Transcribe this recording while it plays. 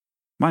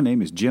My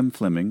name is Jim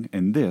Fleming,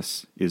 and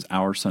this is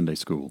Our Sunday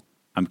School.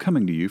 I'm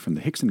coming to you from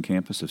the Hickson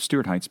campus of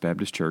Stuart Heights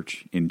Baptist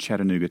Church in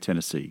Chattanooga,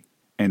 Tennessee.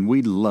 And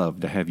we'd love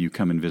to have you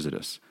come and visit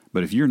us.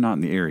 But if you're not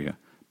in the area,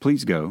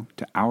 please go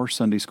to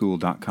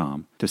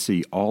OurSundaySchool.com to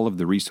see all of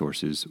the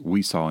resources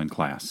we saw in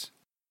class.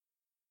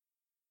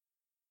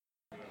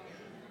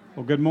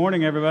 Well, good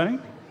morning, everybody.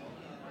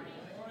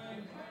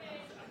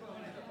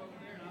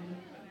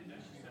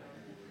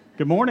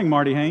 Good morning,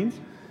 Marty Haynes.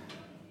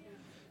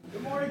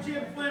 Good morning,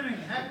 Jim Fleming.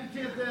 Happy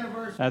 10th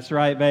anniversary. That's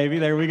right, baby.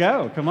 There we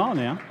go. Come on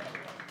now.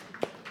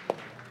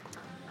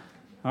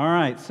 All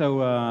right,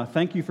 so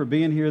thank you for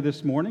being here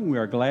this morning. We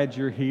are glad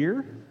you're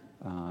here.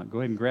 Go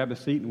ahead and grab a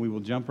seat, and we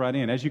will jump right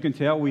in. As you can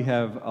tell, we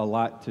have a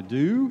lot to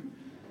do,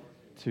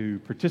 to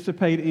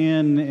participate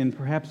in, and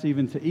perhaps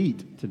even to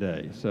eat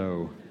today.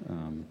 So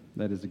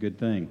that is a good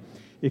thing.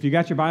 If you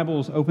got your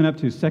Bibles, open up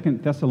to 2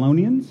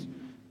 Thessalonians.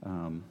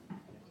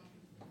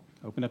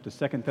 Open up to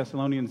 2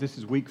 Thessalonians. This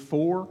is week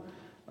 4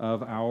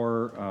 of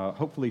our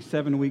hopefully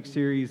 7-week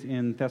series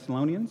in 2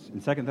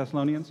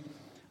 Thessalonians.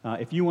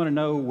 If you want to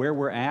know where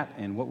we're at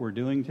and what we're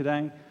doing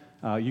today,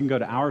 you can go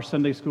to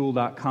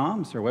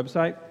OurSundaySchool.com. It's our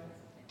website.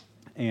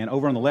 And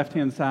over on the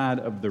left-hand side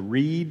of the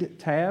Read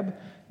tab,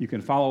 you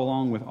can follow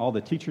along with all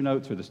the teacher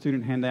notes or the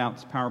student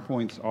handouts,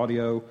 PowerPoints,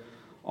 audio,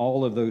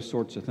 all of those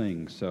sorts of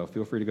things. So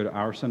feel free to go to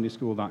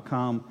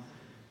OurSundaySchool.com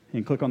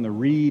and click on the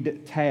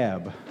Read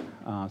tab.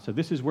 So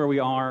this is where we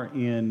are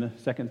in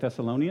 2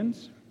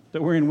 Thessalonians.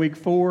 So we're in week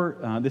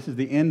 4. This is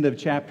the end of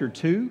chapter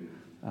 2.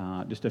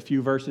 Just a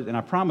few verses. And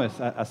I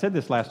promise, I said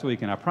this last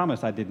week, and I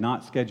promise I did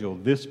not schedule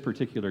this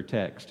particular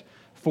text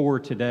for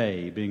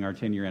today, being our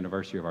 10-year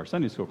anniversary of our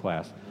Sunday school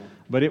class.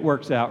 But it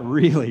works out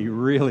really,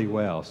 really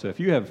well. So if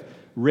you have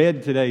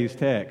read today's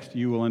text,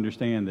 you will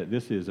understand that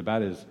this is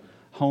about as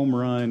home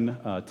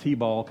run,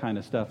 T-ball kind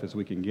of stuff as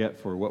we can get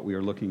for what we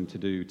are looking to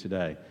do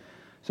today.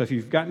 So if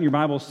you've gotten your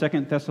Bible, 2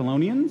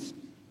 Thessalonians,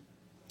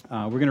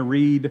 we're going to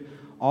read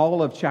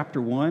all of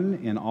chapter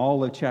 1 and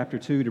all of chapter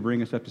 2 to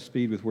bring us up to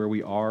speed with where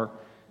we are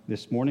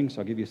this morning. So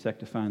I'll give you a sec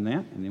to find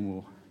that, and then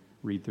we'll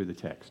read through the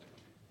text.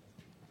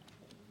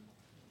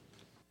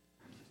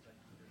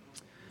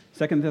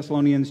 2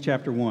 Thessalonians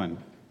chapter 1.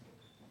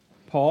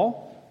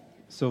 Paul,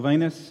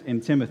 Silvanus,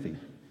 and Timothy,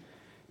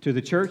 to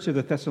the church of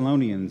the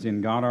Thessalonians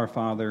in God our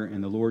Father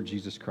and the Lord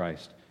Jesus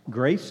Christ,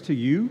 grace to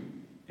you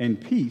and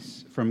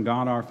peace from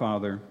God our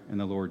Father and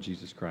the Lord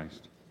Jesus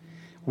Christ.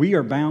 We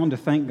are bound to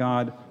thank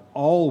God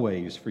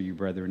always for you,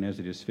 brethren, as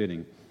it is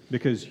fitting,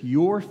 because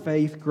your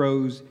faith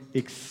grows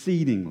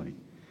exceedingly,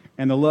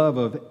 and the love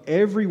of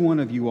every one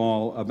of you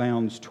all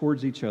abounds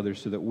towards each other,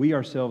 so that we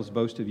ourselves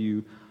boast of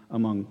you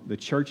among the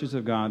churches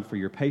of God for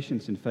your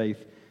patience and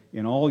faith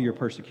in all your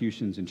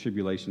persecutions and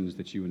tribulations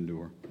that you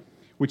endure,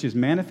 which is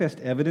manifest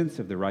evidence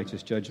of the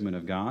righteous judgment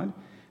of God,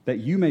 that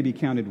you may be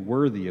counted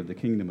worthy of the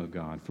kingdom of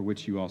God, for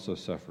which you also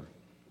suffer.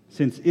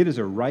 Since it is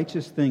a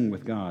righteous thing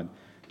with God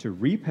to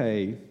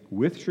repay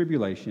with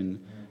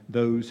tribulation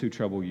those who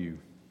trouble you,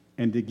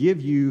 and to give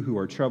you who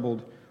are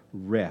troubled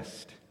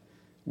rest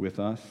with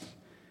us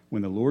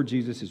when the Lord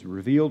Jesus is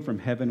revealed from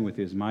heaven with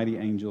his mighty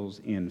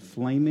angels in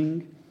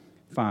flaming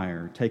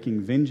fire,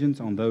 taking vengeance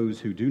on those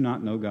who do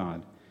not know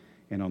God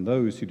and on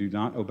those who do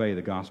not obey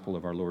the gospel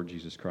of our Lord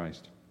Jesus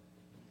Christ.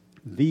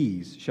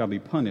 These shall be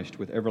punished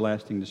with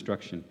everlasting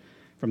destruction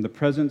from the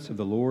presence of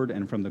the Lord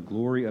and from the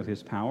glory of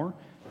his power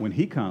when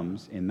he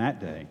comes in that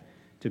day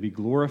to be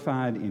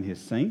glorified in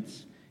his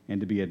saints and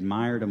to be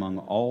admired among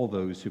all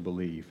those who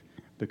believe,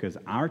 because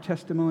our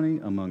testimony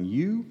among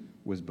you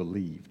was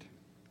believed.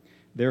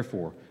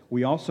 Therefore,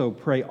 we also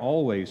pray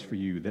always for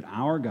you that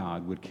our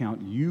God would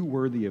count you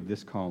worthy of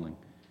this calling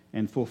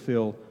and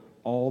fulfill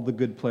all the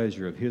good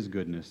pleasure of his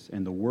goodness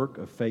and the work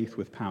of faith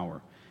with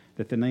power,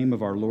 that the name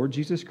of our Lord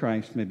Jesus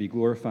Christ may be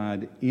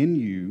glorified in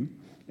you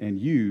and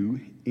you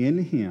in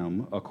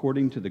him,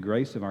 according to the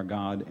grace of our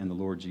God and the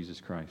Lord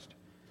Jesus Christ.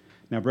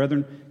 Now,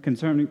 brethren,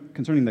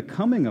 concerning the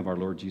coming of our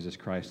Lord Jesus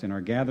Christ and our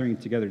gathering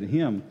together to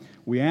him,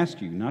 we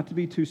ask you not to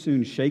be too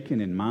soon shaken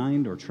in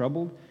mind or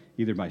troubled,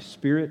 either by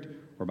spirit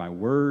or by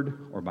word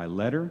or by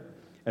letter,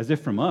 as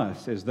if from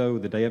us, as though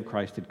the day of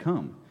Christ had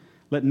come.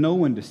 Let no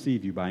one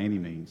deceive you by any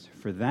means,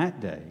 for that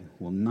day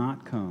will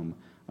not come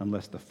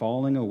unless the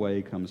falling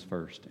away comes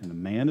first, and the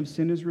man of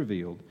sin is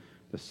revealed,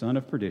 the son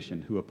of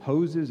perdition, who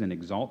opposes and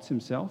exalts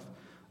himself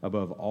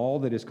above all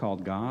that is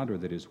called God or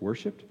that is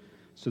worshipped,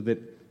 so that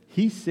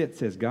he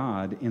sits as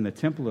God in the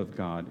temple of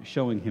God,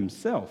 showing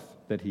himself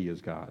that he is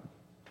God.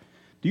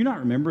 Do you not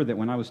remember that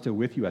when I was still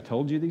with you, I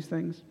told you these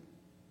things?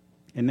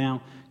 And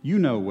now you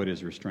know what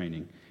is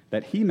restraining,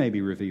 that he may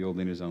be revealed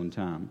in his own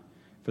time.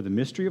 For the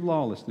mystery of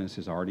lawlessness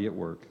is already at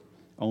work.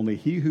 Only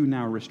he who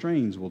now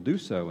restrains will do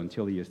so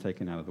until he is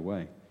taken out of the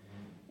way.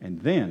 And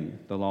then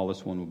the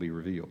lawless one will be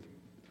revealed,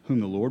 whom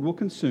the Lord will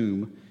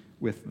consume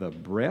with the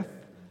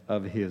breath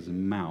of his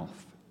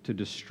mouth, to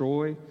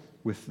destroy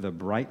with the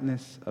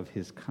brightness of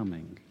his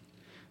coming.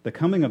 The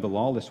coming of the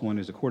lawless one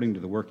is according to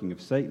the working of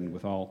Satan,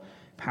 with all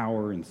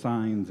power and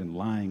signs and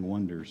lying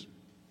wonders,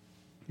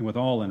 and with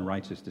all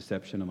unrighteous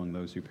deception among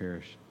those who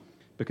perish,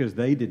 because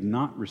they did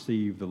not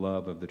receive the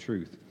love of the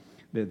truth,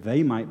 that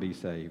they might be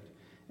saved.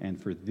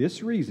 And for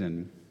this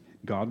reason,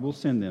 God will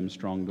send them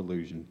strong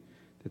delusion,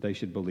 that they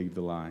should believe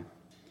the lie,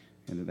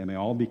 and that they may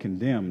all be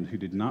condemned who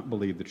did not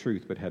believe the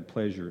truth, but had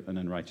pleasure in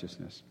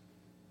unrighteousness.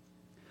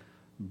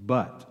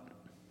 But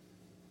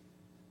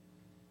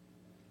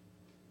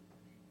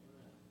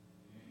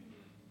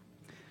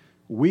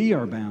we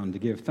are bound to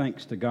give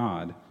thanks to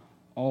God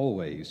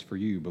always for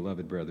you,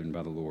 beloved brethren,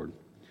 by the Lord,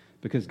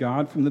 because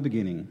God from the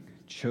beginning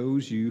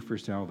chose you for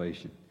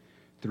salvation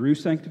through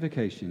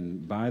sanctification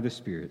by the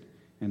Spirit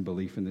and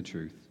belief in the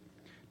truth,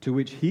 to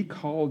which he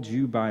called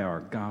you by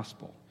our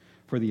gospel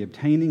for the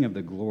obtaining of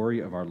the glory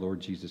of our Lord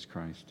Jesus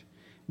Christ.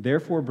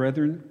 Therefore,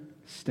 brethren,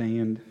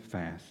 stand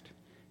fast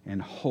and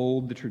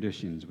hold the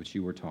traditions which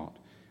you were taught,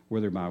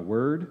 whether by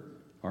word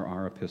or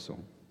our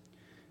epistle.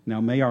 Now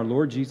may our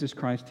Lord Jesus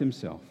Christ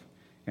himself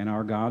and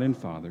our God and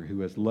Father, who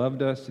has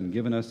loved us and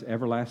given us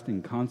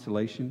everlasting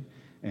consolation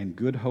and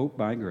good hope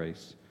by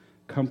grace,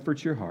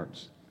 comfort your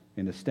hearts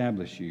and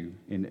establish you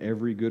in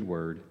every good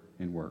word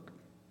and work.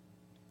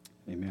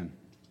 Amen.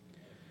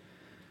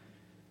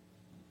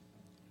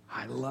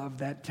 I love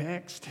that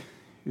text.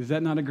 Is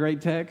that not a great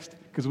text?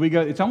 Because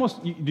it's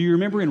almost, do you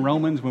remember in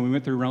Romans when we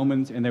went through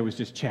Romans and there was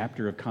just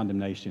chapter of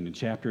condemnation and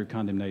chapter of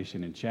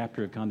condemnation and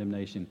chapter of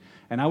condemnation?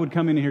 And I would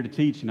come in here to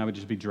teach and I would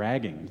just be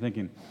dragging,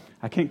 thinking,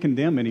 I can't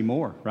condemn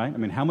anymore, right? I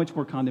mean, how much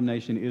more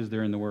condemnation is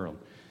there in the world?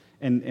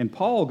 And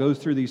Paul goes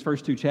through these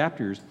first two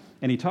chapters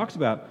and he talks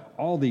about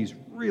all these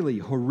really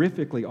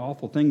horrifically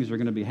awful things that are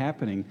going to be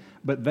happening,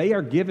 but they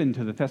are given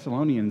to the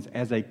Thessalonians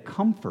as a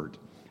comfort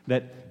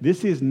that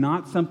this is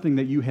not something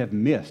that you have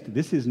missed.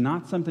 This is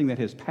not something that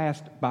has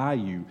passed by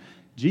you.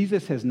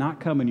 Jesus has not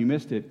come and you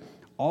missed it.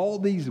 All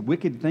these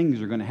wicked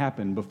things are going to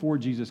happen before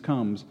Jesus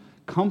comes.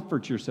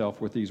 Comfort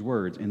yourself with these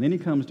words. And then he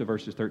comes to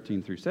verses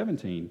 13 through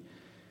 17,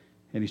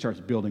 and he starts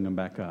building them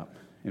back up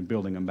and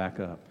building them back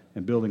up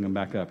and building them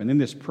back up. And then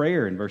this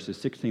prayer in verses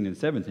 16 and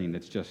 17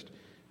 that's just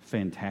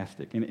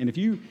fantastic. And if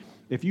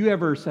you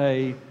ever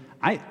say,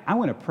 I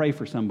want to pray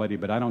for somebody,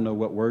 but I don't know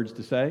what words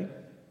to say,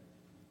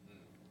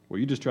 well,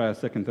 you just try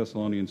 2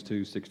 Thessalonians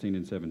 2, 16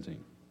 and 17,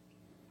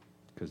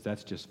 because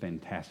that's just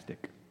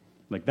fantastic.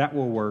 Like, that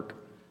will work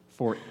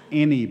for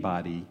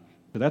anybody.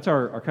 So that's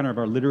our kind of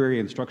our literary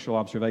and structural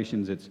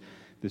observations.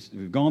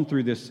 We've gone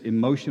through this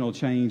emotional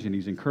change, and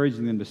he's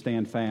encouraging them to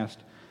stand fast.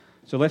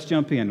 So let's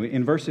jump in.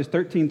 In verses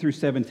 13 through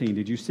 17,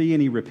 did you see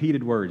any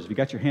repeated words? If you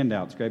got your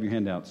handouts, grab your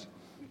handouts.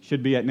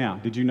 Should be at now.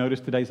 Did you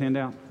notice today's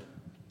handout?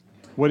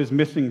 What is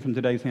missing from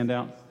today's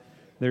handout?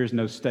 There is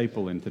no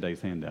staple in today's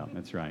handout.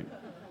 That's right.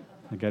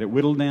 I got it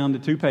whittled down to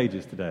 2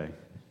 pages today.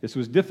 This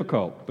was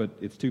difficult, but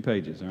it's 2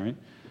 pages, all right?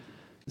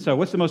 So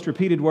what's the most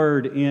repeated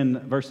word in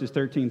verses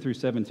 13 through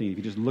 17? If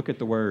you just look at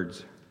the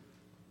words.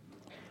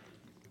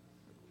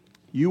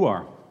 You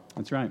are.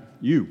 That's right.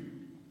 You.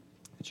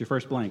 It's your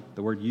first blank,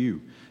 the word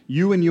you.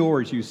 You and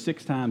yours used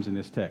 6 times in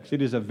this text.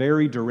 It is a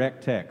very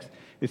direct text.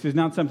 This is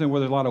not something where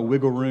there's a lot of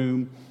wiggle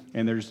room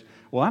and there's,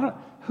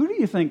 who do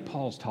you think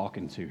Paul's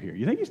talking to here?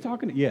 You think he's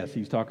talking to, yes,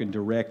 he's talking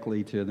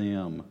directly to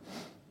them.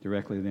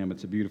 Directly to them.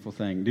 It's a beautiful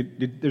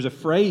thing. There's a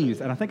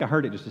phrase, and I think I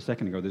heard it just a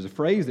second ago. There's a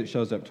phrase that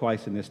shows up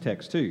twice in this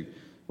text too.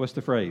 What's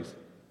the phrase?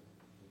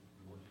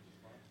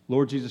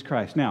 Lord Jesus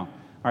Christ. Now,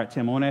 all right,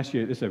 Tim, I want to ask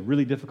you, this is a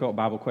really difficult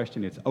Bible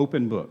question. It's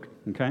open book,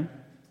 okay?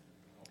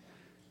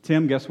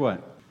 Tim, guess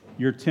what?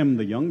 You're Tim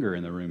the Younger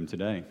in the room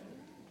today.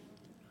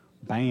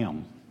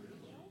 Bam.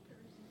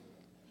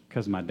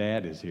 Because my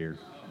dad is here.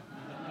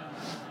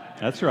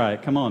 That's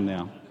right. Come on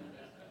now.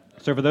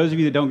 So for those of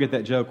you that don't get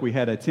that joke, we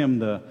had a Tim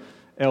the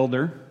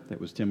Elder, that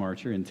was Tim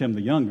Archer, and Tim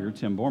the Younger,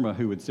 Tim Borma,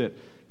 who would sit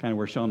kind of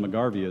where Sean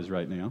McGarvey is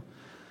right now.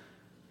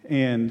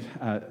 And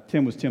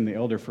Tim was Tim the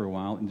Elder for a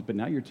while, but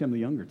now you're Tim the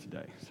Younger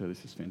today. So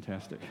this is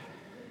fantastic.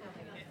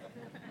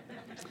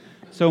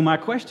 So my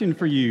question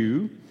for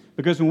you,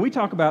 because when we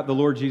talk about the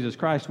Lord Jesus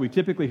Christ, we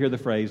typically hear the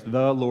phrase,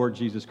 the Lord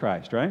Jesus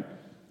Christ, right?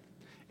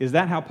 Is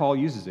that how Paul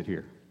uses it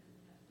here?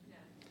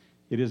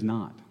 It is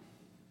not.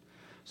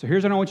 So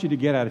here's what I want you to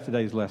get out of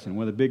today's lesson.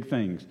 One of the big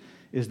things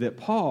is that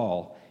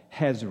Paul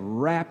has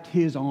wrapped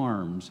his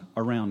arms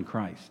around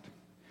Christ.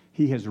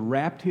 He has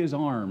wrapped his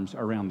arms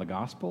around the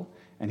gospel,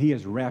 and he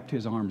has wrapped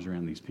his arms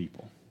around these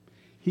people.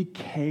 He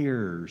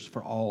cares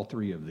for all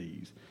 3 of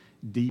these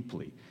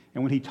deeply.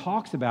 And when he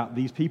talks about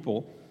these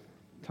people,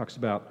 he talks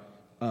about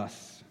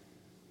us,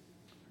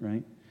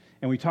 right?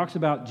 And when he talks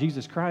about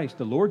Jesus Christ,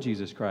 the Lord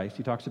Jesus Christ,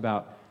 he talks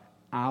about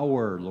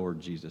our Lord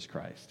Jesus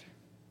Christ.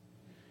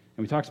 And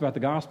when he talks about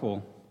the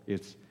gospel,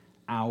 it's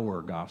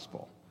our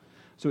gospel.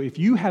 So if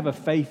you have a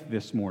faith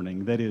this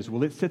morning that is,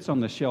 well, it sits on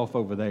the shelf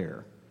over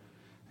there,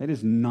 that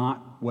is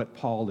not what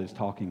Paul is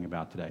talking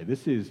about today.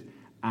 This is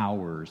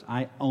ours.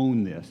 I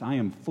own this. I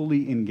am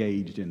fully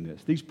engaged in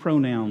this. These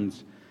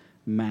pronouns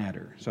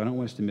matter. So I don't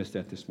want us to miss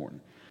that this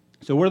morning.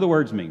 So what do the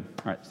words mean?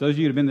 All right, so those of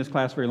you that have been in this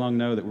class very long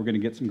know that we're going to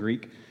get some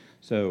Greek.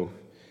 So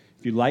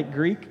if you like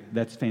Greek,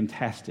 that's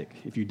fantastic.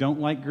 If you don't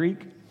like Greek,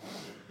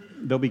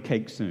 there'll be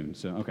cake soon.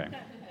 So, okay.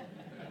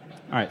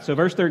 All right, so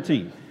verse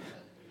 13.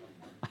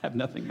 I have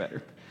nothing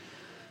better.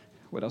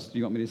 What else do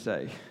you want me to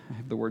say? I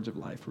have the words of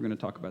life. We're going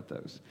to talk about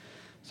those.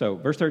 So,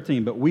 verse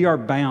 13, but we are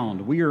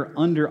bound. We are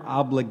under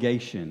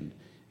obligation.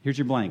 Here's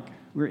your blank.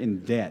 We're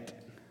in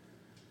debt.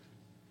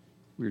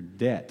 We're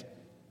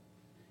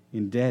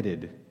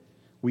indebted.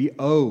 We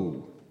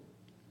owe.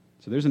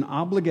 So there's an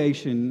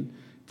obligation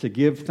to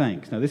give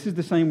thanks. Now, this is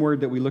the same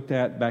word that we looked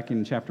at back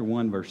in chapter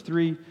 1, verse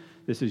 3.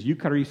 This is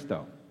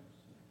Eucharisto,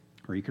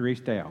 or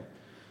Eucharisteo.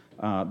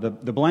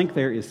 The blank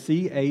there is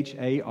C-H-A-R-I-S.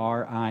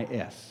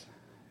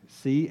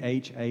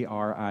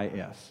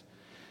 C-H-A-R-I-S.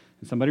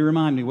 And somebody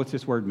remind me, what's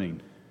this word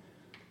mean?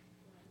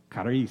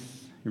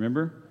 Charis.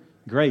 Remember?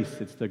 Grace.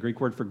 It's the Greek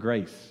word for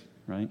grace,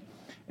 right?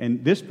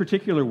 And this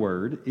particular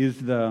word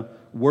is the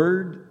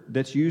word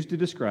that's used to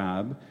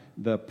describe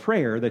the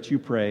prayer that you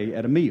pray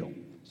at a meal.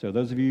 So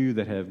those of you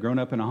that have grown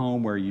up in a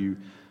home where you,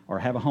 or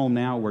have a home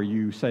now where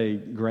you say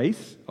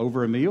grace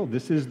over a meal,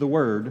 this is the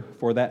word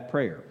for that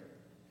prayer.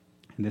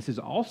 And this is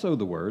also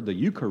the word, the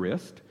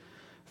Eucharist,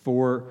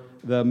 for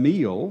the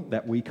meal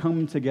that we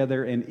come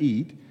together and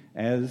eat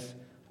as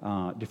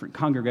different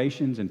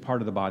congregations and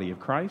part of the body of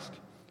Christ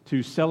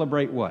to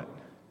celebrate what?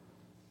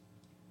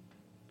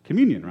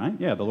 Communion, right?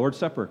 Yeah, the Lord's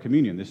Supper,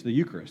 communion. This is the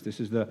Eucharist. This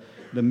is the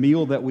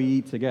meal that we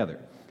eat together.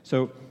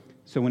 So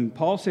when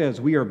Paul says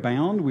we are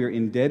bound, we are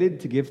indebted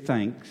to give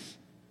thanks,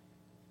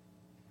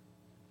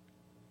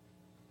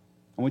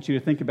 I want you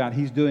to think about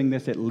he's doing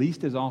this at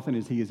least as often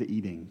as he is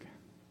eating.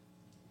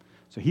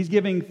 So he's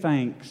giving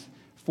thanks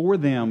for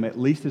them at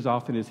least as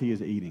often as he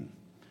is eating.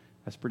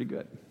 That's pretty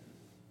good.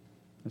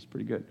 That's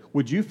pretty good.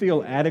 Would you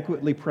feel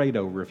adequately prayed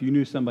over if you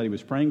knew somebody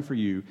was praying for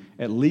you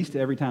at least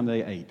every time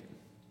they ate?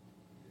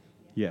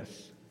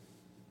 Yes.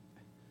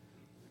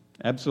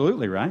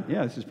 Absolutely, right?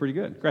 Yeah, this is pretty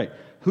good. Great.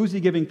 Who's he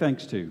giving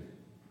thanks to?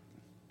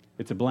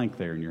 It's a blank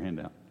there in your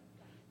handout.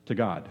 To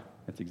God.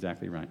 That's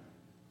exactly right.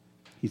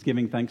 He's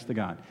giving thanks to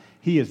God.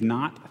 He is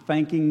not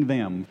thanking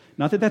them.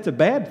 Not that that's a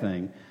bad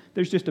thing.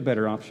 There's just a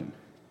better option.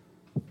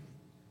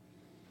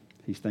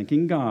 He's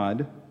thanking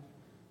God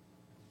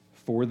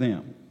for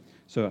them.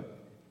 So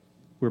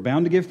we're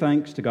bound to give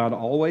thanks to God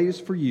always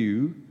for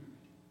you,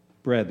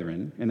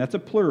 brethren. And that's a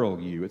plural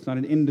you. It's not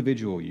an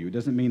individual you. It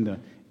doesn't mean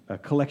a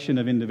collection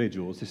of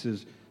individuals. This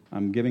is,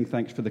 I'm giving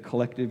thanks for the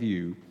collective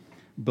you,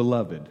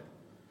 beloved.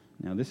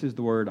 Now, this is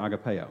the word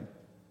agapeo.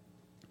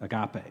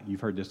 Agape.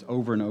 You've heard this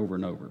over and over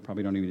and over.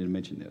 Probably don't even need to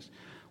mention this.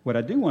 What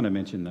I do want to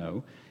mention,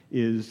 though,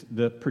 is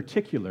the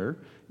particular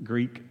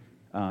Greek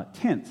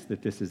tense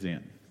that this is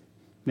in.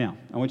 Now,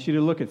 I want you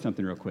to look at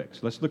something real quick.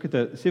 So let's look at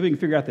see if we can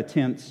figure out the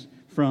tense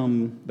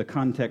from the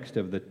context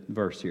of the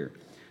verse here.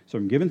 So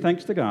I'm giving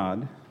thanks to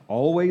God,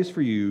 always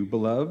for you,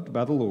 beloved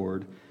by the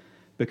Lord,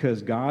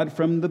 because God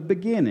from the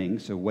beginning,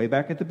 so way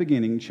back at the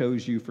beginning,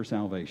 chose you for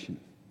salvation.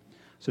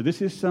 So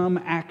this is some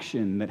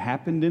action that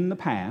happened in the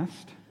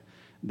past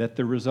that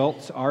the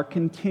results are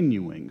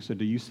continuing. So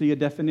do you see a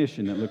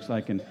definition that looks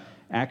like an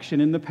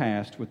action in the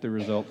past with the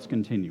results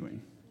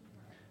continuing?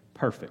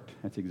 Perfect.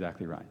 That's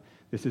exactly right.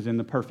 This is in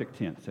the perfect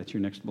tense. That's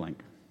your next blank.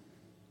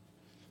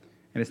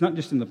 And it's not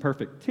just in the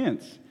perfect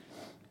tense.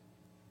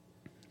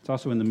 It's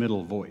also in the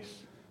middle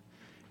voice.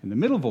 And the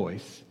middle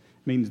voice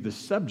means the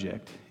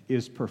subject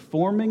is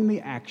performing the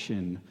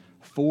action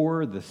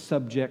for the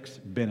subject's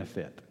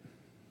benefit.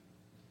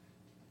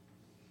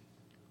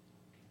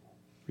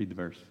 Read the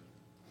verse.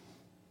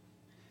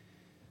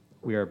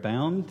 We are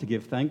bound to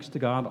give thanks to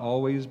God,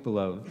 always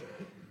beloved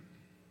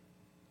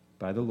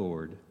by the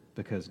Lord,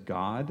 because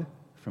God,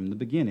 from the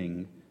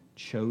beginning,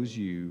 chose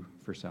you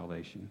for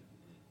salvation.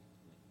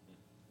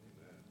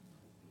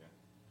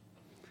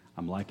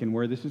 I'm liking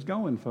where this is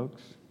going,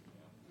 folks.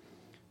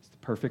 It's the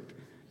perfect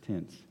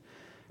tense.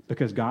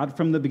 Because God,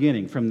 from the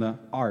beginning, from the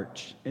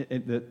arch,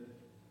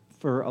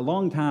 for a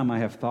long time I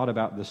have thought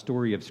about the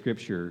story of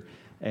Scripture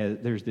as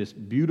there's this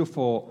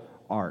beautiful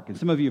arc. And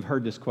some of you have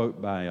heard this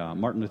quote by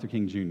Martin Luther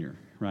King Jr.,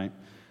 right?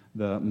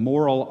 The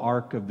moral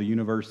arc of the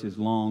universe is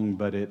long,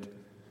 but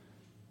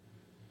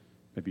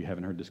maybe you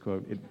haven't heard this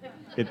quote,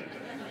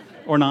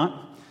 or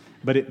not,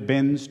 but it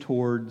bends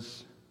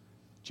towards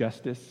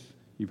justice.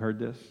 You've heard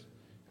this,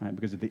 right?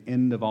 Because at the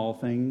end of all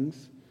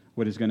things,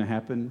 what is going to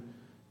happen?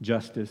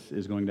 Justice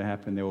is going to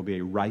happen. There will be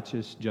a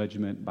righteous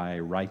judgment by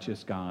a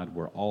righteous God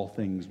where all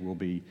things will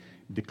be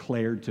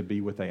declared to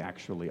be what they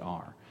actually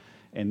are.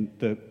 And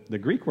the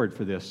Greek word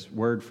for this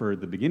word for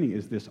the beginning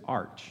is this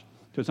arch.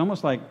 So it's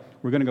almost like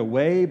we're going to go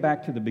way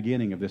back to the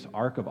beginning of this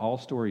arc of all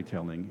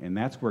storytelling, and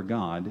that's where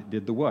God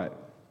did the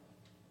what?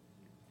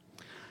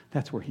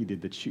 That's where he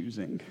did the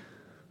choosing.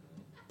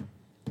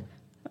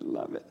 I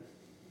love it.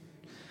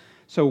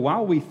 So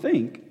while we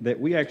think that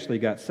we actually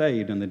got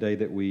saved on the day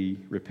that we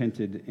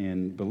repented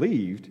and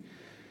believed,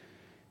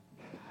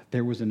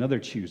 there was another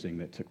choosing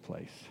that took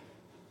place.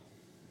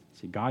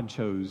 See, God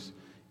chose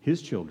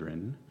his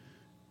children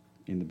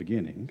in the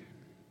beginning,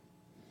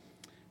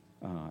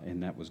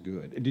 and that was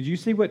good. Did you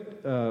see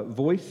what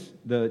voice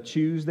the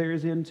choose there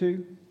is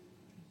into?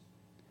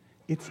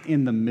 It's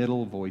in the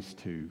middle voice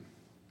too.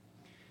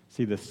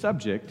 See, the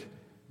subject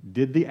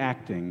did the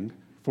acting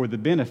for the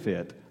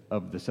benefit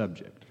of the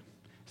subject.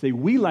 See,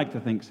 we like to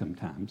think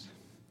sometimes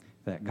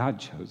that God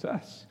chose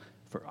us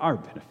for our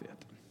benefit.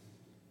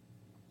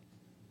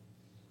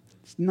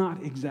 It's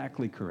not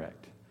exactly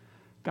correct.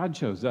 God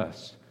chose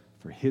us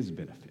for His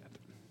benefit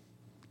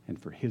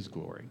and for His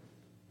glory.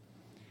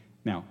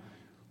 Now,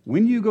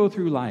 when you go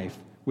through life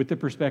with the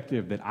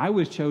perspective that I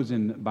was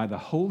chosen by the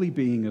holy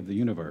being of the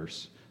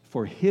universe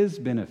for His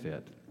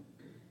benefit,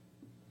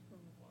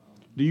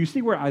 do you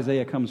see where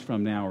Isaiah comes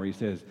from now, where he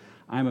says,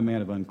 I am a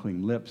man of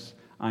unclean lips,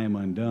 I am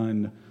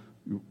undone.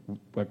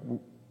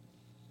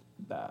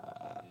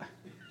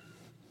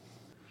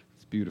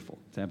 It's beautiful.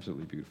 It's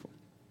absolutely beautiful.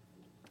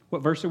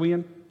 What verse are we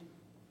in?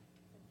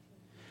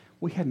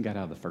 We hadn't got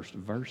out of the first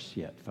verse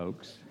yet,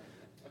 folks.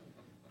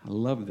 I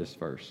love this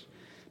verse.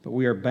 But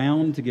we are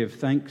bound to give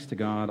thanks to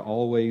God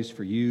always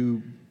for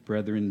you,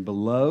 brethren,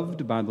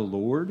 beloved by the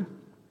Lord,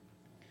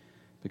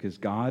 because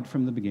God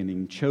from the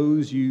beginning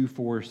chose you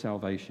for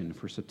salvation,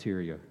 for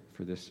soteria,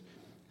 for this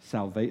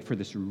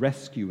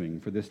rescuing,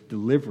 for this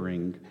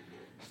delivering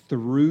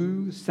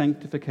through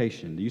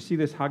sanctification. Do you see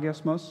this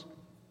hagiosmos?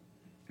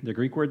 The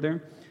Greek word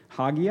there?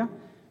 Hagia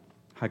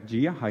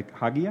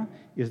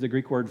is the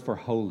Greek word for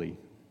holy.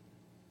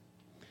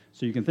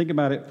 So you can think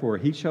about it for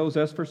He chose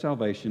us for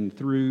salvation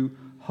through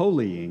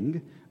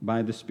holying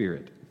by the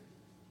Spirit.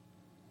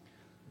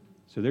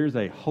 So there's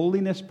a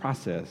holiness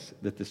process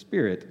that the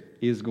Spirit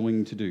is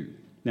going to do.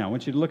 Now, I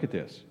want you to look at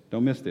this.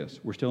 Don't miss this.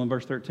 We're still in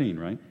verse 13,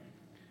 right?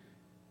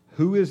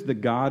 Who is the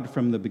God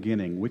from the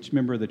beginning? Which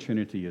member of the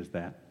Trinity is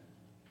that?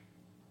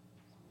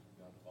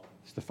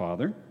 It's the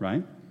Father,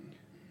 right?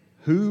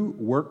 Who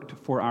worked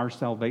for our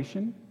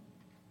salvation?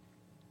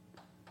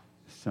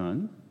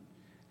 Son.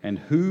 And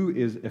who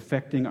is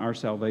effecting our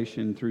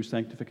salvation through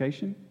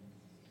sanctification?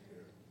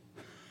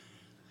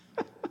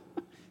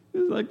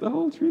 It's like the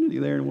whole Trinity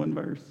there in one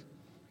verse.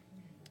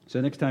 So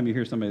next time you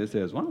hear somebody that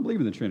says, well, I don't believe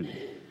in the Trinity.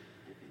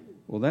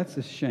 Well, that's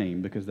a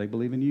shame because they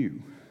believe in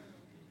you.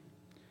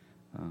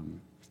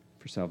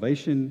 For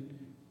salvation,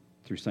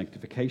 through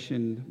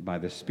sanctification, by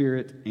the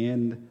Spirit,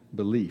 and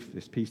belief.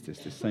 This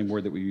pistis, the same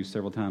word that we use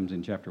several times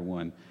in chapter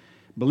 1.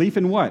 Belief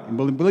in what?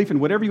 Belief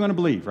in whatever you want to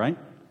believe, right?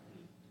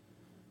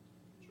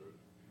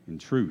 In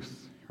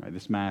truth, right?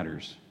 This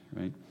matters,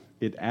 right?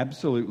 It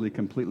absolutely,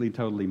 completely,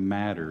 totally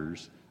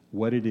matters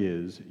what it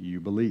is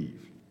you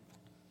believe.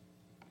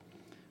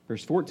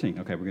 Verse 14.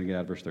 Okay, we're going to get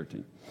out of verse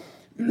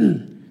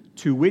 13.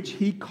 To which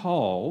He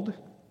called,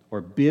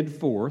 or bid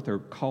forth, or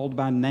called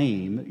by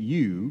name,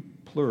 you,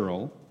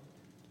 plural,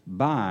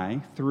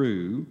 by,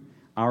 through,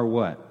 our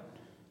what?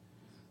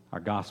 Our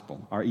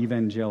gospel, our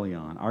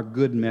evangelion, our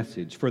good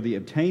message, for the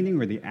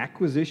obtaining or the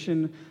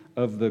acquisition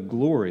of the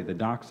glory, the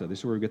doxa, this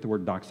is where we get the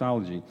word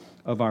doxology,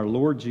 of our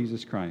Lord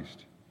Jesus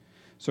Christ.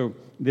 So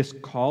this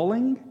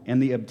calling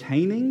and the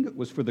obtaining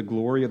was for the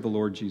glory of the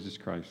Lord Jesus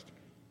Christ.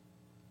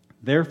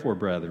 Therefore,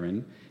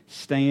 brethren,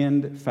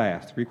 stand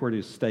fast. The Greek word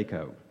is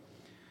stako.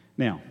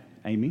 Now,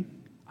 Amy,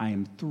 I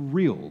am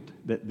thrilled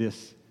that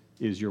this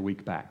is your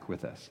week back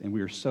with us. And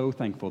we are so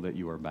thankful that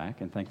you are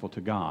back and thankful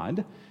to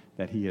God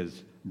that He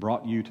has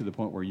brought you to the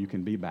point where you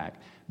can be back.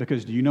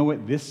 Because do you know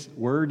what this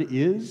word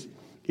is?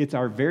 It's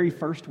our very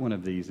first one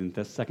of these in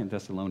 2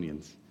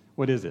 Thessalonians.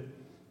 What is it?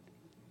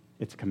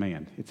 It's a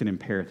command. It's an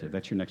imperative.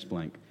 That's your next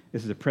blank.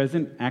 This is a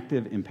present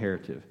active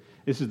imperative.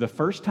 This is the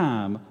first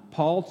time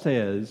Paul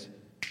says,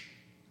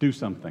 do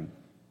something.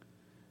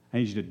 I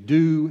need you to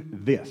do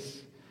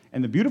this.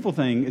 And the beautiful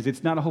thing is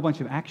it's not a whole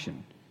bunch of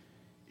action.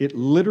 It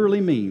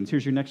literally means,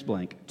 here's your next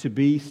blank, to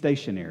be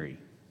stationary.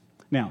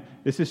 Now,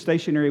 this is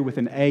stationary with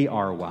an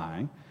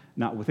A-R-Y,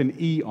 not with an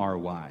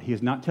E-R-Y. He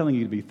is not telling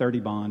you to be 30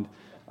 bond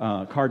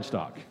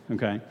cardstock,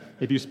 okay?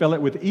 If you spell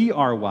it with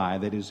E-R-Y,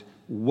 that is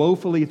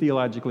woefully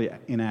theologically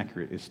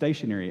inaccurate. It's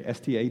stationary,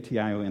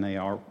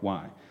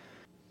 S-T-A-T-I-O-N-A-R-Y.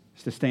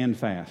 It's to stand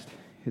fast.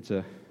 It's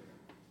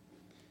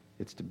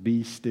to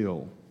be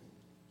still.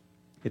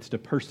 It's to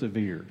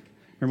persevere.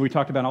 Remember we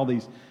talked about all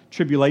these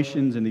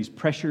tribulations and these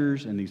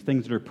pressures and these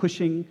things that are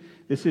pushing?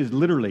 This is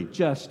literally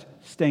just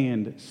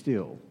stand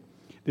still.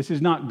 This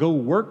is not go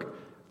work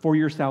for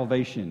your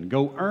salvation.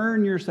 Go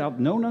earn your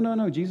salvation.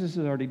 No. Jesus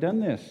has already done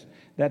this.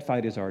 That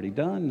fight is already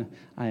done.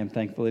 I am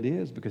thankful it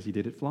is because He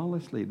did it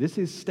flawlessly. This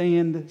is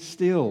stand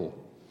still.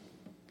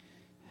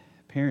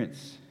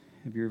 Parents,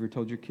 have you ever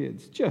told your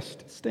kids,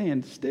 just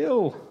stand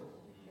still?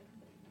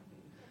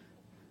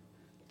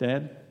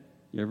 Dad,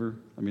 you ever?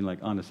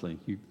 Honestly,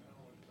 you...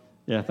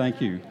 Yeah, thank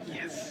you.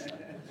 Yes.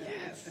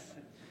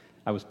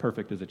 I was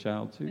perfect as a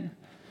child, too.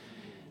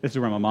 This is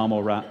where my mom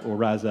will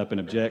rise up and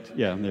object.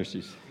 Yeah, there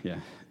she's, yeah.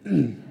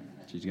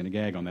 She's going to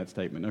gag on that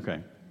statement.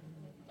 Okay.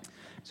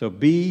 So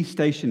be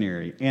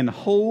stationary and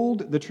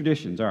hold the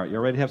traditions. All right, you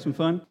all ready to have some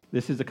fun?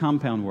 This is a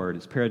compound word.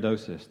 It's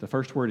paradosis. The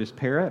first word is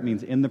para. It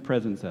means in the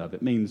presence of.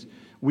 It means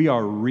we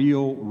are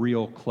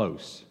real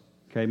close.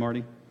 Okay,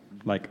 Marty?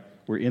 Like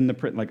we're in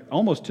the,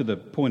 almost to the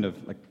point of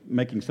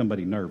making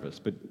somebody nervous.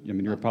 But,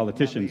 you're a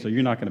politician, so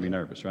you're not going to be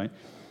nervous, right?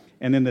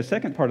 And then the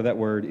second part of that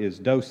word is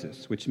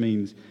dosis, which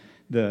means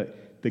the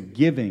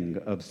giving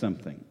of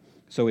something.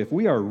 So if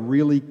we are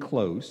really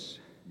close,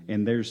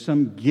 and there's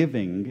some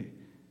giving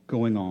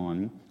going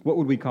on, what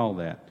would we call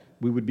that?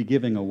 We would be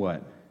giving a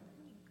what?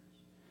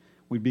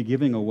 We'd be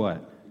giving a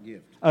what? A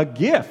gift. A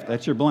gift.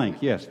 That's your blank.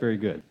 Yes, very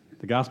good.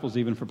 The gospel's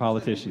even for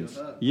politicians.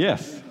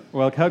 Yes.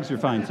 Well, hugs are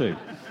fine too.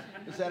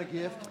 Is that a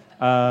gift?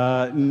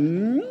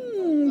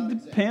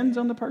 Depends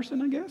on the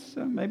person, I guess.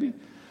 Maybe.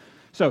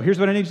 So here's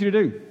what I need you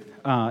to do.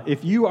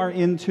 If you are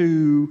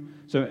into,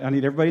 so I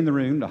need everybody in the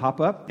room to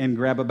hop up and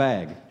grab a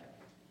bag.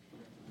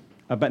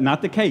 But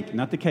not the cake,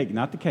 not the cake,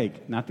 not the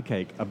cake, not the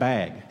cake, a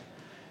bag.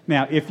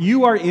 Now, if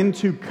you are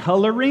into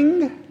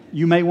coloring,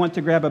 you may want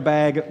to grab a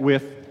bag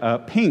with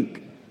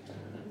pink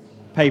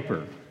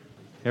paper.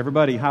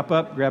 Everybody hop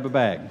up, grab a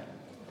bag.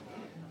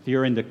 If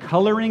you're into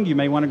coloring, you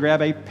may want to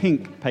grab a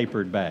pink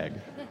papered bag.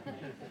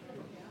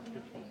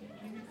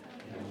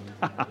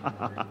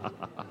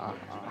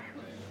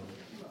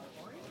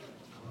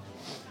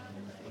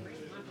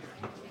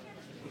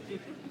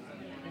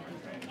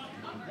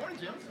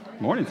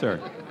 Morning, sir.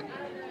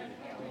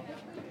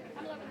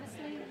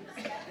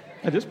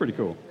 That is pretty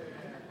cool.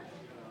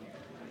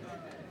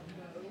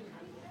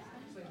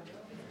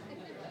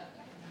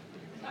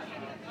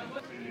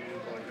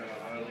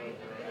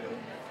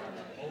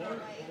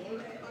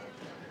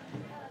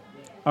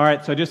 All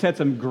right, so I just had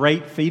some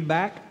great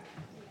feedback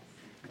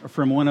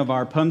from one of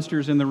our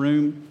punsters in the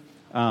room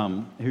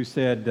who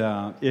said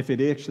if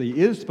it actually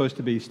is supposed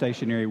to be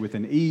stationary with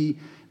an E,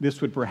 this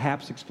would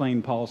perhaps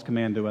explain Paul's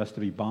command to us to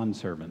be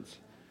bondservants.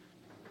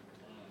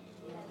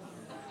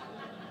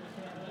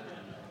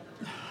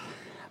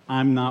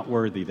 I'm not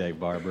worthy,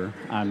 Dave Barber.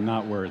 I'm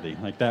not worthy.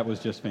 Like, that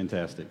was just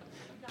fantastic.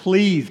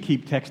 Please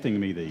keep texting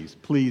me these.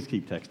 Please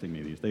keep texting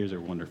me these. These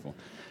are wonderful.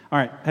 All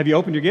right, have you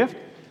opened your gift?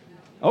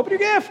 Open your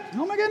gift.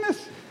 Oh, my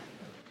goodness.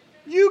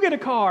 You get a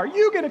car.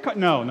 You get a car.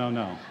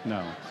 No.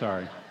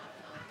 Sorry.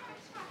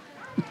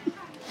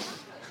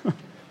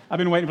 I've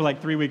been waiting for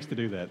like 3 weeks to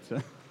do that.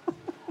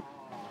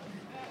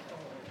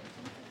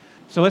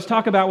 So let's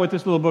talk about what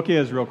this little book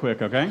is real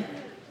quick, okay?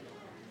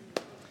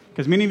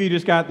 Because many of you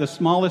just got the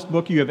smallest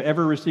book you have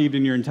ever received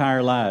in your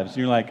entire lives. And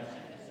you're like,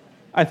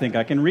 I think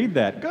I can read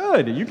that.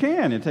 Good, you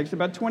can. It takes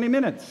about 20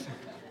 minutes.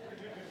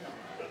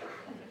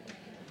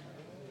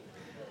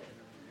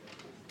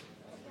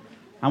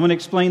 I'm going to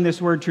explain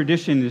this word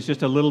traditions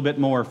just a little bit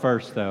more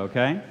first, though,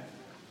 okay?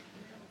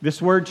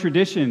 This word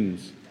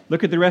traditions,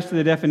 look at the rest of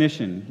the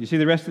definition. You see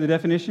the rest of the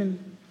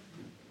definition?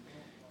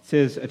 It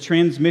says a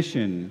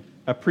transmission,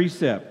 a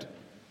precept,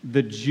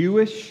 the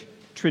Jewish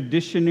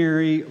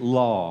traditionary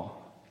law.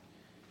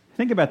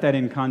 Think about that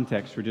in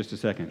context for just a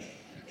second.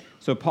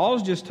 So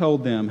Paul's just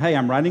told them, hey,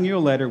 I'm writing you a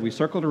letter. We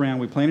circled around.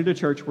 We planted a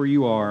church where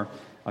you are.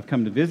 I've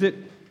come to visit.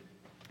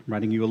 I'm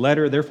writing you a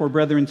letter. Therefore,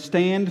 brethren,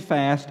 stand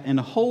fast and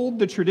hold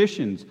the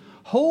traditions.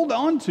 Hold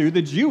on to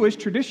the Jewish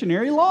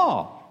traditionary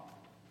law.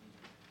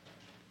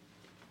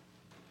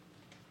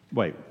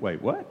 Wait,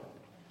 what?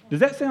 Does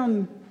that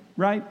sound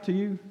right to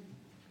you?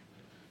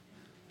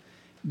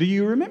 Do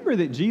you remember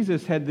that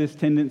Jesus had this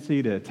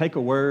tendency to take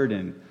a word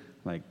and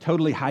like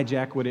totally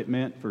hijack what it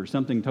meant for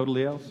something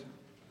totally else?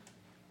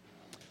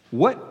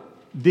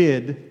 What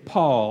did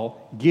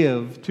Paul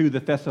give to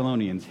the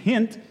Thessalonians?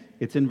 Hint,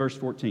 it's in verse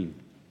 14.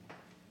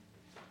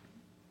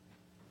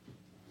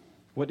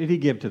 What did he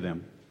give to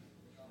them?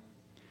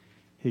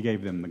 He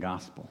gave them the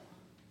gospel.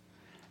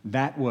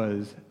 That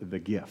was the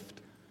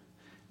gift.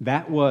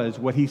 That was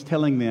what he's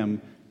telling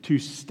them to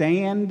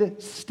stand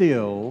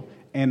still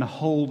and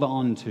hold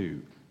on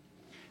to.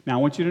 Now,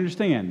 I want you to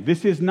understand,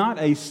 this is not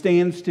a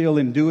stand still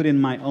and do it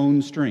in my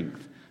own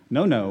strength.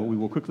 No, we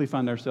will quickly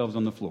find ourselves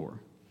on the floor.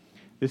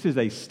 This is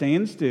a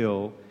stand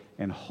still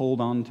and hold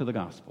on to the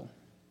gospel.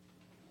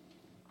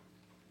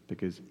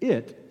 Because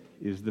it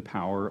is the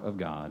power of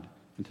God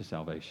into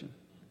salvation.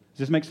 Does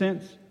this make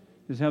sense?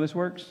 This is how this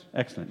works?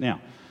 Excellent.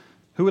 Now,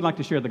 who would like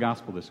to share the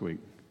gospel this week?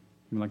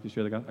 Who would like to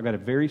share the gospel? I've got a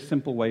very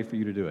simple way for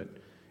you to do it.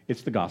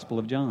 It's the Gospel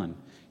of John.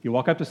 You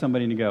walk up to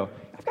somebody and you go,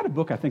 I've got a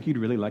book I think you'd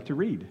really like to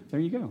read. There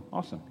you go.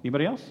 Awesome.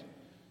 Anybody else?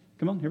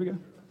 Come on, here we go.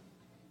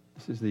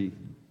 This is the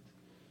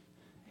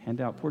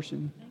handout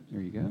portion.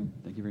 There you go.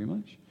 Thank you very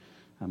much.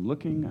 I'm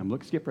looking.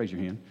 Skip, raise your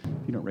hand.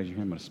 If you don't raise your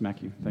hand, I'm going to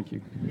smack you. Thank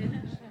you.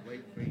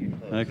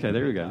 Okay,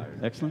 there we go.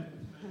 Excellent.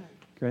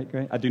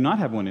 Great. I do not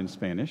have one in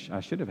Spanish. I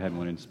should have had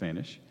one in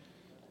Spanish.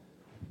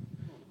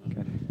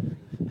 Okay.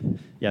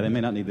 Yeah, they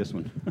may not need this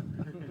one.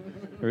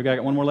 Here we go. I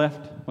got one more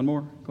left. One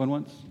more. Going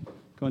once.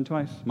 Going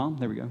twice. Mom,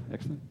 there we go.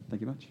 Excellent.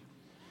 Thank you much.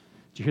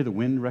 Did you hear the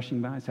wind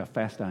rushing by? It's how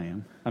fast I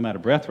am. I'm out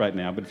of breath right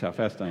now, but it's how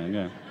fast I am.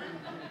 Yeah.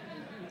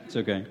 It's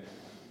okay.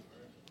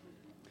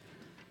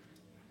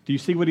 Do you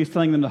see what he's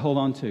telling them to hold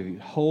on to?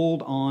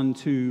 Hold on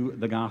to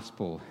the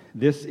gospel.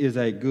 This is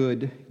a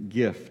good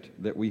gift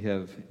that we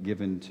have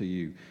given to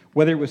you.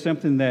 Whether it was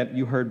something that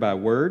you heard by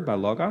word, by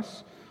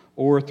logos,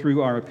 or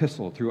through our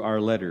epistle, through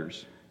our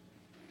letters,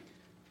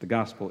 the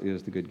gospel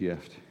is the good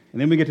gift. And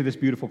then we get to this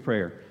beautiful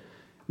prayer.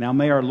 Now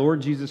may our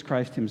Lord Jesus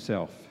Christ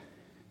himself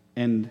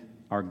and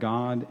our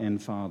God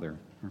and Father,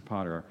 our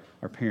Pater,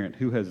 our parent,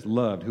 who has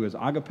loved, who has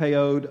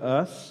agapeoed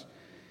us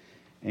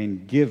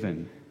and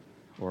given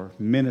or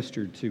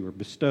ministered to or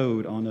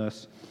bestowed on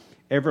us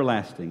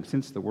everlasting,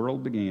 since the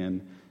world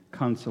began,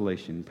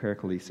 consolation,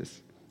 paraklesis.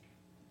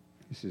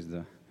 This is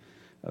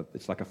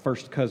it's like a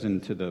first cousin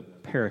to the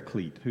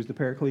paraclete. Who's the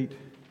paraclete?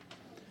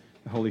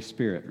 The Holy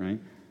Spirit, right?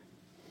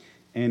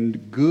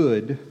 And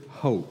good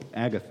hope,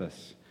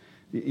 agathos.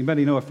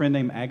 Anybody know a friend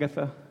named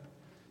Agatha?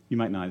 You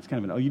might not. It's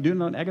kind of oh, you do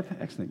know Agatha?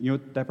 Excellent. You know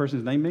what that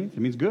person's name means? It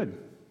means good.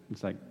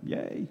 It's like,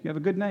 yay, you have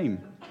a good name.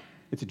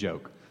 It's a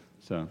joke.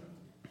 So,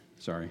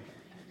 sorry.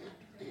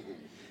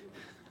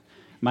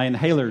 My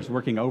inhaler's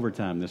working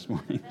overtime this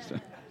morning. So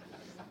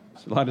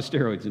there's a lot of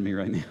steroids in me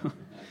right now.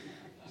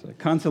 So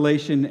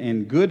consolation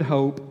and good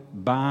hope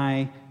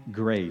by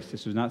grace.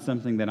 This was not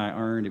something that I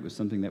earned. It was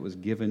something that was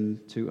given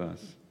to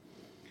us.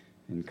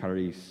 And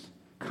charis,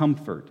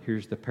 comfort.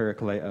 Here's the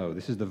parakleo.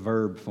 This is the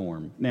verb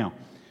form. Now,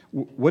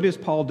 what is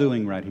Paul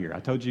doing right here? I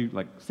told you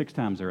like 6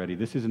 times already.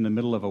 This is in the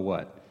middle of a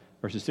what?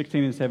 Verses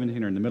 16 and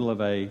 17 are in the middle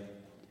of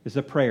it's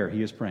a prayer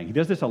he is praying. He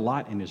does this a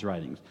lot in his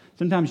writings.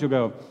 Sometimes you'll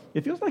go,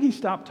 it feels like he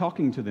stopped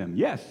talking to them.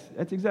 Yes,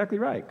 that's exactly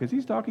right, because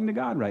he's talking to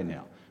God right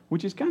now,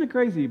 which is kind of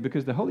crazy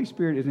because the Holy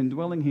Spirit is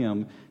indwelling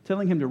him,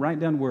 telling him to write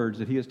down words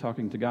that he is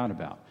talking to God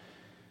about.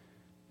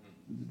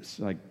 It's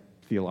like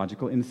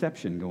theological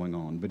inception going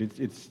on, but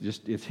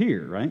it's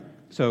here, right?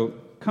 So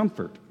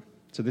comfort.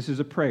 So this is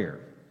a prayer.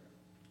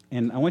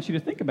 And I want you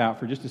to think about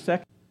for just a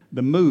second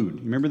the mood.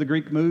 You remember the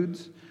Greek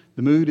moods?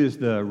 The mood is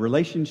the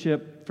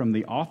relationship from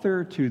the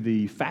author to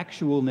the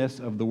factualness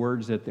of the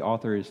words that the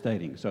author is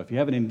stating. So if you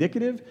have an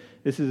indicative,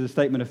 this is a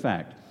statement of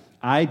fact.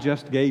 I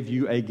just gave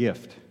you a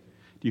gift.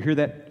 Do you hear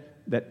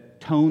that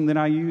tone that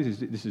I use?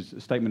 This is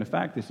a statement of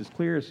fact. This is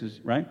clear. This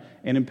is right.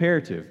 And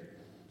imperative.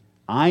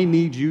 I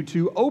need you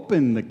to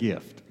open the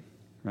gift.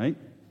 Right?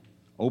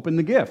 Open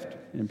the gift.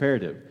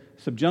 Imperative.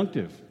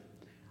 Subjunctive.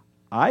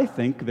 I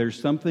think there's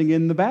something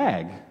in the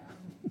bag.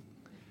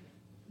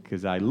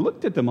 Because I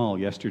looked at them all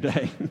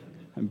yesterday.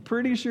 I'm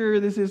pretty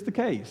sure this is the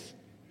case.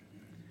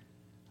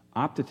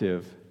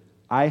 Optative,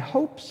 I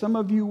hope some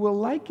of you will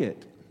like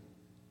it.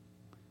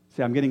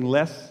 See, I'm getting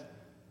less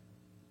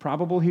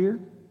probable here.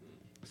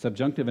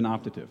 Subjunctive and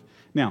optative.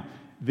 Now,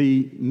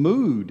 the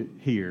mood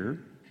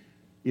here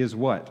is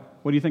what?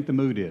 What do you think the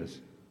mood is?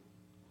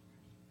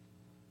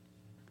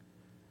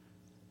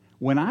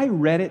 When I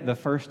read it the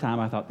first time,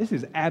 I thought, this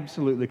is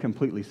absolutely,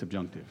 completely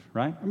subjunctive,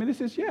 right? I mean,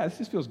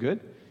 this feels good.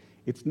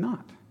 It's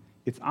not.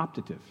 It's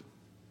optative.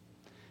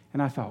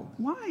 And I thought,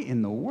 why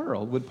in the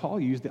world would Paul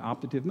use the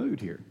optative mood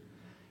here?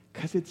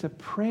 Because it's a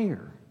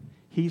prayer.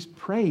 He's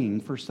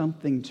praying for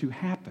something to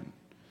happen.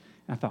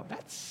 And I thought,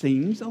 that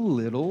seems a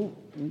little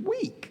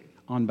weak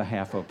on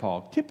behalf of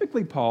Paul.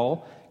 Typically,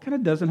 Paul kind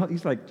of doesn't,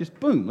 he's like, just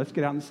boom, let's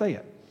get out and say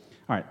it.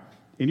 All right,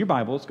 in your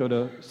Bibles, go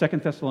to 2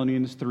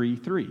 Thessalonians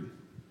 3:3.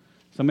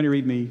 Somebody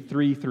read me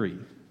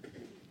 3:3.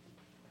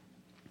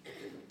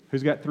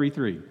 Who's got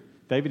 3:3?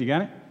 David, you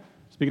got it?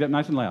 Speak it up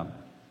nice and loud.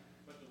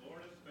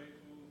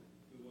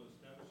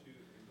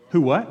 Who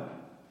what?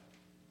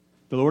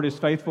 The Lord is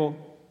faithful.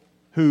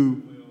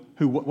 Who?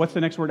 What's the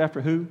next word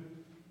after who?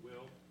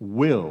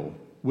 Will.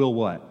 Will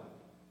what?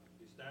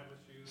 Establish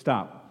you.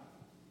 Stop.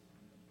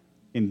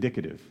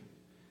 Indicative.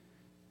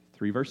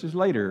 3 verses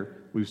later,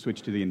 we've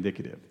switched to the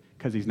indicative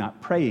because he's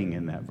not praying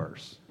in that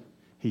verse.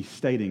 He's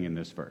stating in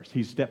this verse.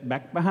 He's stepped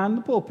back behind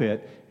the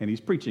pulpit and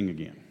he's preaching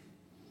again.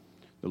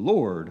 The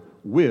Lord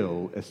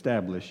will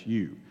establish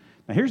you.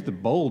 Now here's the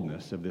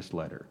boldness of this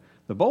letter.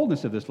 The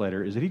boldness of this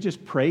letter is that he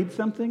just prayed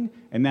something,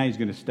 and now he's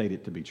going to state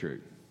it to be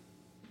true.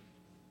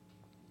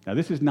 Now,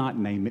 this is not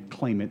name it,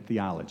 claim it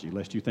theology,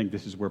 lest you think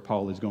this is where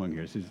Paul is going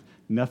here. This is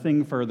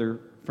nothing further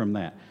from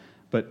that.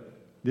 But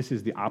this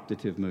is the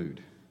optative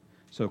mood.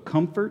 So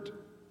comfort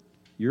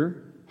your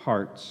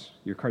hearts,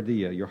 your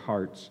cardia, your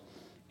hearts,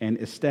 and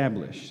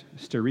establish,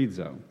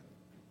 sterizo.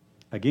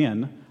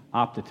 Again,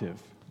 optative.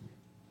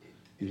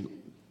 The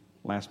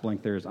last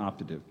blank there is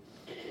optative.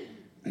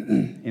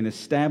 And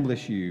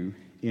establish you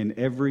in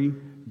every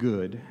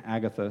good,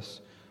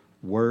 agathos,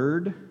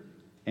 word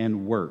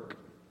and work.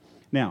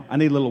 Now, I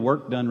need a little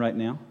work done right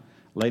now.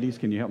 Ladies,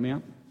 can you help me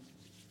out?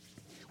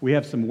 We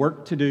have some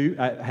work to do.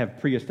 I have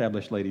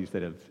pre-established ladies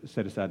that have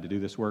set aside to do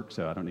this work,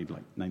 so I don't need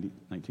like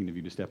 19 of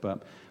you to step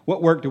up.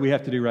 What work do we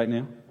have to do right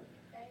now?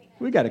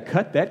 We got to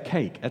cut that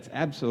cake. That's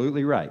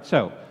absolutely right.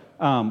 So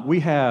we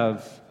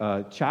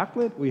have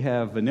chocolate, we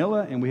have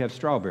vanilla, and we have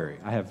strawberry.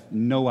 I have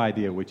no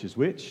idea which is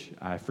which.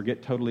 I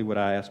forget totally what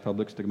I asked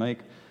Publix to make.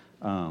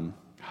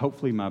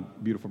 Hopefully my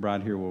beautiful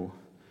bride here will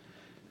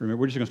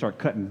remember. We're just going to start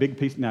cutting big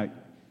pieces. Now,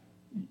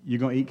 you're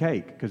going to eat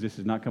cake because this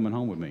is not coming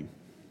home with me.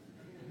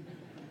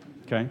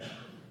 Okay?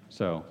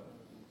 So,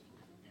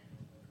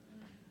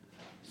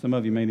 some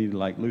of you may need to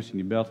like loosen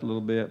your belt a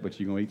little bit, but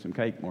you're going to eat some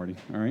cake, Marty.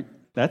 All right?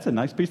 That's a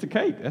nice piece of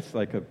cake. That's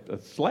like a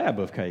slab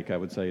of cake, I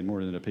would say,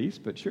 more than a piece,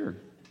 but sure.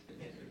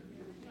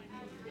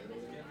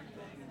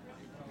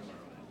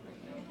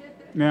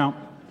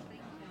 Now,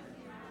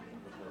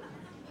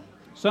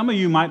 some of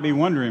you might be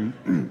wondering,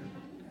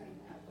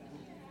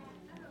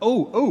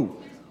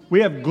 we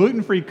have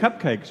gluten-free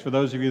cupcakes for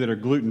those of you that are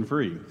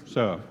gluten-free.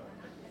 So,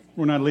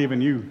 We're not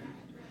leaving you,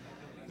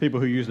 people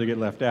who usually get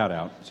left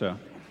out. So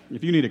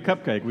if you need a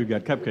cupcake, we've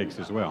got cupcakes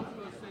as well.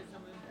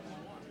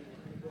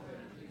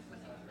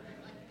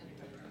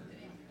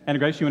 Anna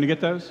Grace, you want to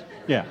get those?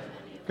 Yeah,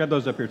 got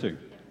those up here too.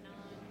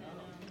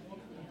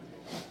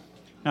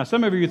 Now,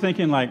 some of you are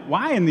thinking, like,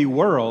 why in the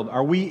world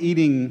are we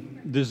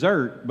eating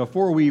dessert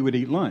before we would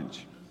eat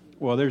lunch?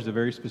 Well, there's a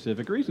very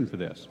specific reason for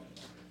this.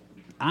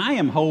 I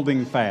am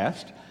holding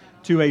fast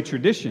to a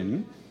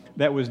tradition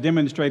that was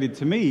demonstrated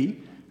to me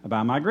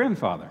by my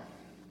grandfather.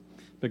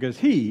 Because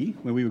he,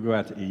 when we would go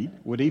out to eat,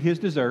 would eat his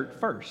dessert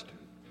first.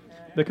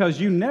 Because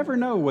you never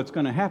know what's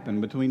going to happen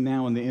between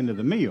now and the end of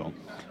the meal.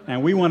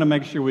 And we want to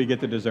make sure we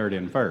get the dessert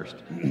in first.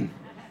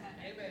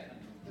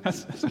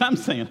 That's what I'm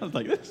saying. I was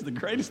like, this is the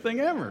greatest thing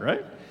ever,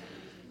 right?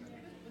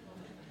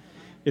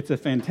 It's a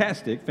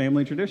fantastic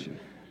family tradition.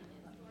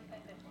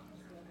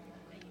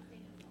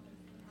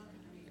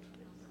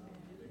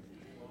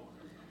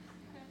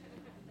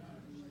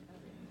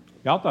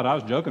 Y'all thought I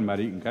was joking about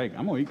eating cake.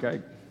 I'm going to eat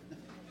cake.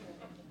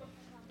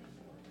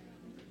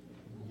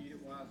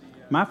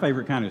 My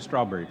favorite kind is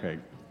strawberry cake.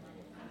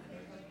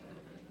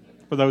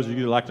 For those of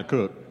you that like to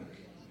cook.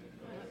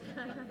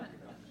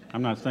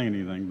 I'm not saying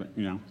anything, but,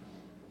 you know.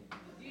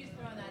 You're just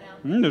throwing that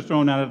out. I'm just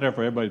throwing that out there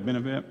for everybody's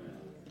benefit.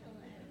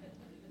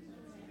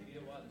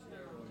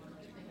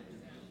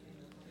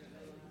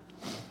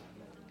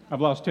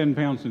 I've lost 10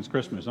 pounds since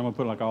Christmas. I'm going to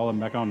put like all of them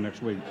back on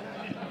next week.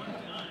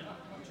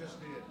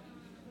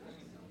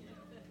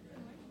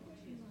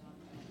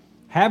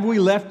 Have we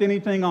left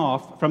anything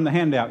off from the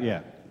handout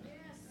yet?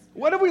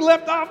 What have we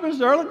left off,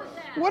 Miss Early?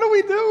 What do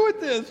we do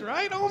with this,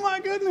 right? Oh, my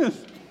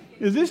goodness.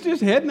 Is this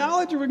just head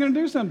knowledge or we're going to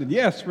do something?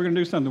 Yes, we're going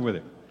to do something with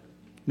it.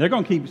 They're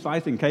going to keep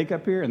slicing cake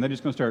up here, and they're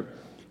just going to start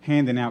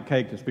handing out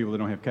cake to people that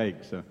don't have cake.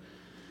 So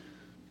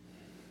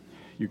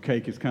your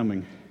cake is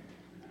coming.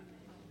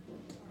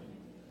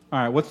 All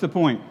right, what's the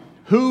point?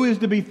 Who is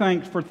to be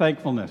thanked for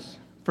thankfulness,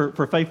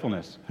 for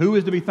faithfulness? Who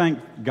is to be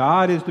thanked?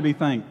 God is to be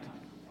thanked.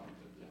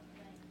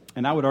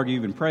 And I would argue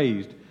even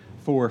praised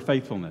for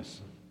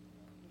faithfulness.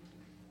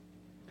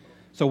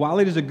 So while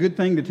it is a good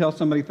thing to tell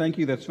somebody thank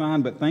you, that's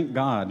fine, but thank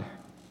God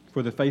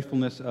for the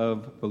faithfulness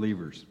of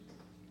believers.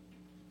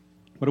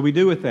 What do we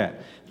do with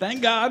that?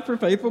 Thank God for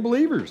faithful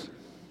believers.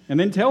 And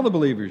then tell the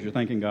believers you're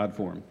thanking God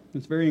for them.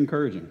 It's very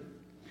encouraging.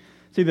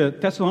 See, the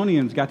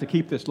Thessalonians got to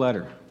keep this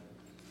letter.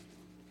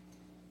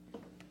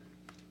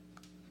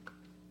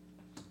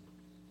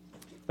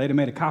 They'd have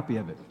made a copy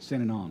of it,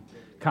 sent it on.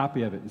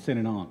 Copy of it and sent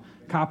it on.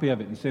 Copy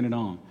of it and sent it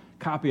on.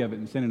 Copy of it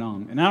and sent it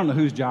on. And I don't know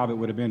whose job it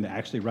would have been to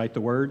actually write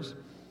the words,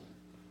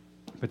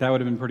 but that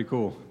would have been pretty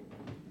cool.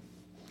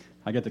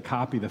 I get to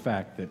copy the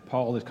fact that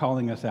Paul is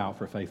calling us out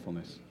for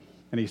faithfulness,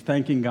 and he's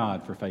thanking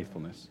God for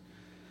faithfulness.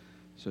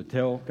 So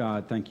tell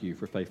God thank you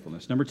for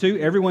faithfulness. Number 2,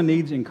 everyone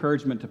needs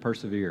encouragement to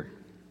persevere.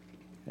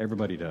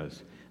 Everybody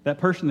does. That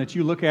person that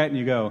you look at and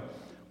you go,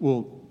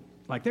 well,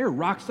 like they're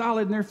rock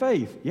solid in their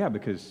faith. Yeah,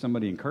 because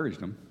somebody encouraged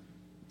them.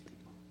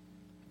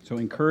 So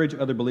encourage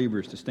other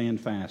believers to stand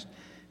fast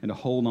and to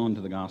hold on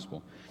to the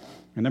gospel.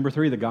 And number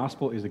 3, the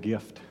gospel is a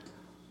gift.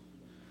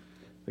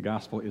 The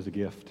gospel is a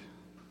gift.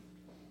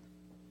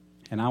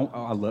 And I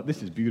love,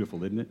 this is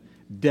beautiful, isn't it?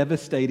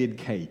 Devastated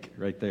cake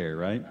right there,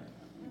 right?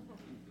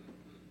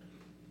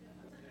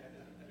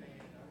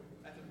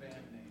 That's a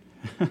band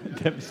name.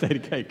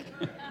 Devastated cake.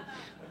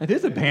 That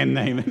is a band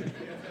name.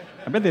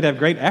 I bet they'd have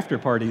great after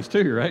parties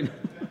too, right?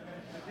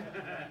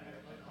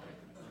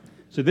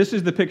 So this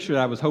is the picture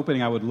I was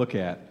hoping I would look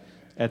at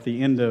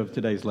the end of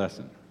today's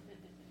lesson.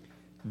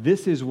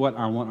 This is what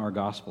I want our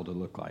gospel to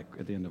look like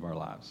at the end of our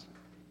lives.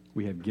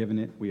 We have given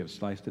it, we have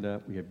sliced it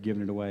up, we have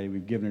given it away,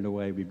 we've given it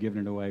away, we've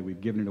given it away, we've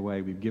given it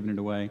away, we've given it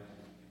away.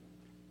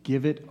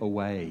 Give it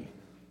away.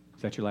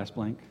 Is that your last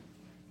blank?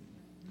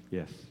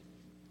 Yes.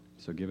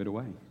 So give it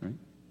away, right?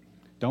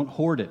 Don't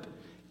hoard it.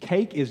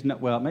 Cake is not,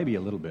 well, maybe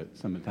a little bit.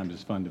 Sometimes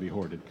it's fun to be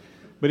hoarded.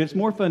 But it's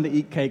more fun to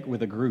eat cake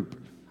with a group,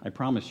 I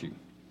promise you.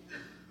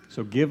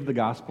 So give the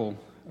gospel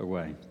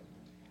away.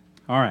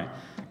 All right.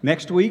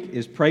 Next week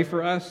is Pray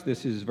for Us.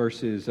 This is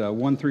verses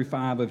 1 through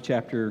 5 of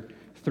chapter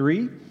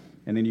 3.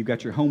 And then you've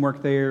got your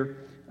homework there,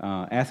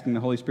 asking the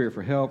Holy Spirit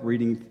for help,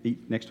 reading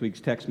next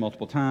week's text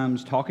multiple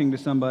times, talking to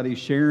somebody,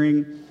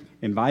 sharing,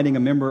 inviting a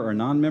member or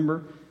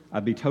non-member.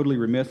 I'd be totally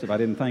remiss if I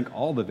didn't thank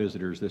all the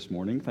visitors this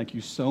morning. Thank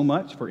you so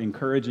much for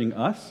encouraging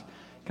us,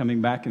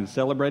 coming back and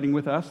celebrating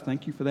with us.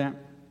 Thank you for that.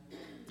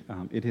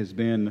 It has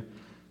been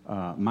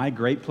my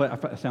great pleasure.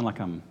 I sound like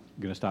I'm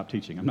going to stop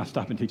teaching. I'm not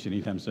stopping teaching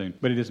anytime soon.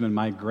 But it has been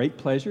my great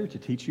pleasure to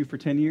teach you for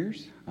 10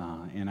 years.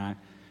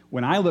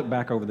 When I look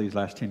back over these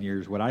last 10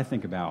 years, what I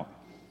think about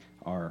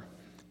are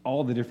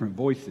all the different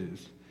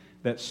voices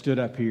that stood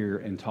up here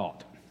and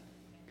taught.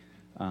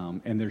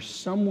 And there's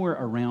somewhere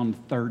around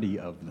 30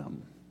 of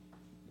them,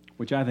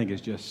 which I think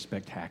is just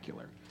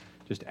spectacular,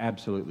 just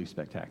absolutely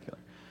spectacular.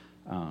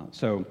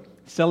 So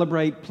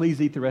celebrate,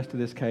 please eat the rest of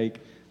this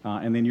cake,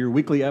 and then your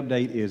weekly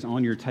update is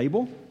on your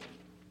table.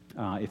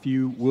 If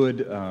you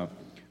would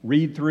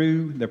read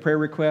through the prayer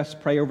requests,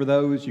 pray over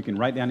those. You can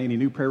write down any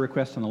new prayer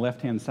requests on the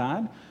left-hand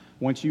side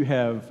Once you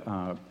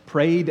have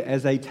prayed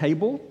as a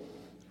table,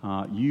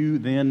 you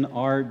then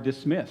are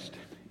dismissed.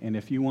 And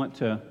if you want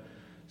to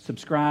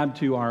subscribe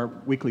to our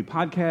weekly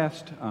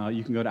podcast,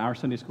 you can go to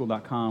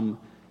OurSundaySchool.com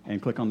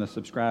and click on the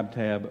subscribe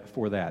tab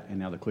for that. And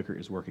now the clicker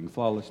is working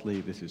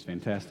flawlessly. This is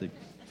fantastic.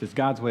 This is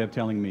God's way of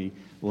telling me,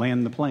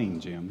 land the plane,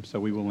 Jim.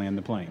 So we will land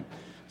the plane.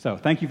 So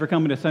thank you for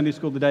coming to Sunday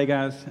School today,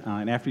 guys.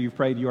 And after you've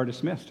prayed, you are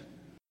dismissed.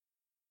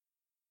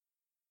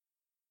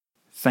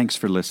 Thanks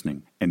for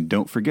listening, and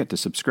don't forget to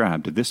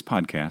subscribe to this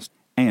podcast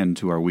and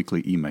to our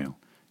weekly email.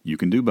 You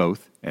can do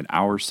both at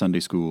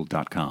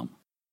OurSundaySchool.com.